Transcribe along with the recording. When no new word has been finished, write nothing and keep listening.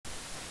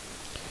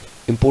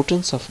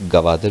Importance of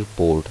Gawadar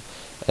port.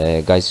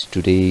 Guys,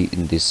 today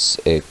in this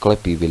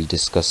clip we will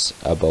discuss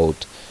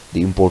about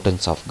the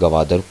importance of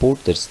Gawadar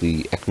port. That's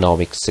the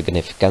economic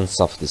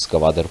significance of this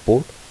Gawadar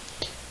port.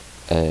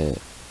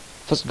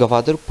 First,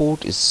 Gawadar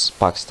port is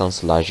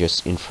Pakistan's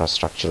largest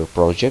infrastructure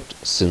project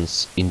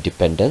since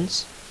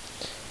independence.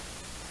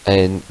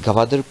 And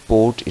Gawadar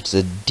port, it's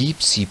a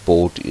deep sea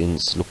port.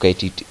 It's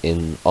located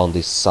on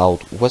the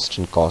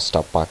southwestern coast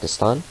of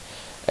Pakistan,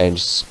 and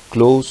it's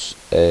close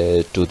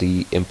to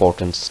the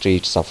important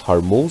straits of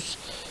Hormuz,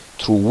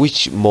 through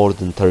which more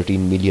than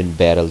 13 million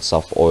barrels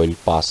of oil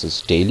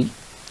passes daily.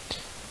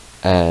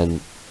 And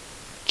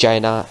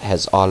China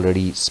has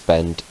already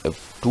spent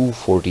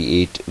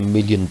 $248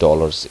 million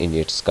in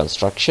its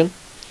construction.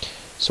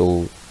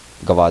 So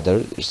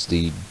Gawadar is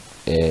the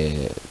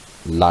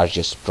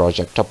largest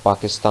project of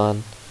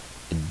Pakistan,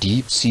 a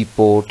deep sea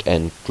port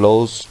and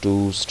close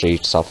to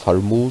Straits of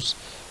Hormuz,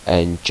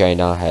 and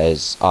China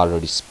has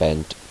already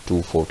spent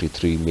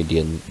 $243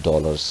 million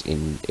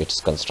in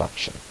its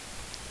construction.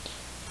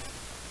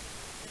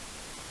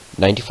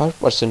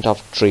 95%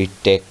 of trade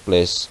take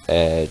place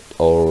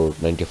or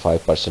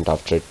 95%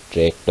 of trade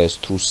take place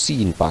through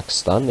sea in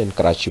Pakistan, and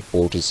Karachi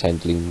port is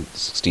handling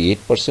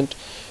 68%,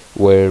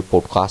 where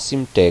Port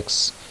Qasim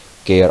takes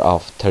care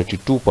of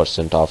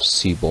 32% of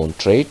seaborne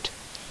trade.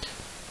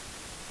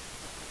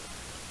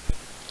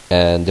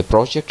 And the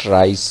project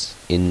rise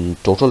in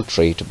total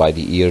trade by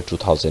the year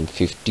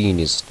 2015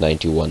 is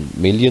 91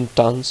 million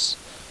tons.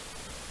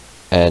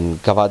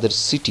 And Gawadar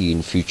city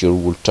in future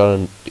will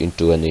turn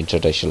into an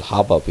international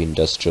hub of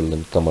industrial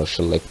and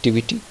commercial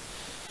activity,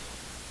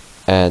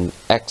 and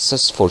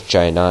access for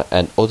China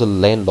and other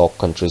landlocked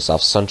countries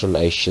of Central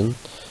Asian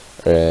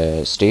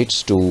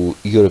states to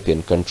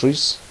European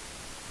countries.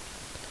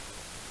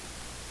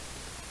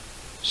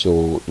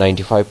 So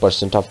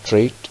 95% of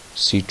trade,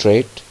 sea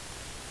trade,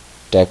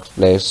 takes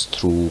place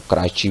through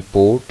Karachi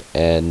port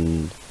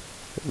and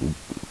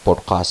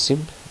Port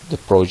Qasim. The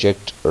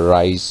project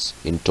rise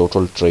in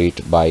total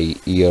trade by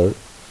year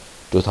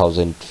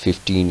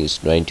 2015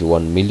 is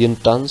 91 million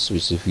tons,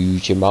 which is a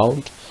huge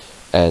amount,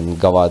 and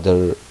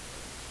Gawadar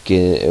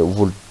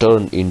would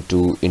turn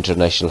into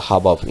international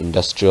hub of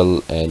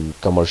industrial and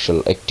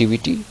commercial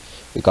activity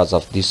because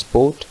of this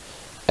port.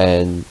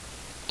 And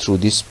through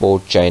this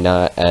port,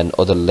 China and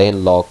other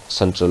landlocked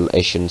Central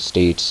Asian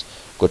states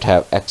could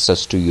have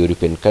access to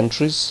European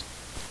countries.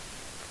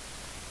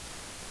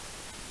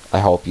 I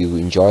hope you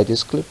enjoy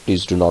this clip.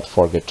 Please do not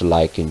forget to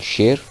like and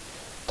share.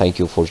 Thank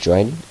you for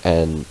joining,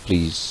 and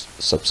please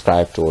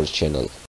subscribe to our channel.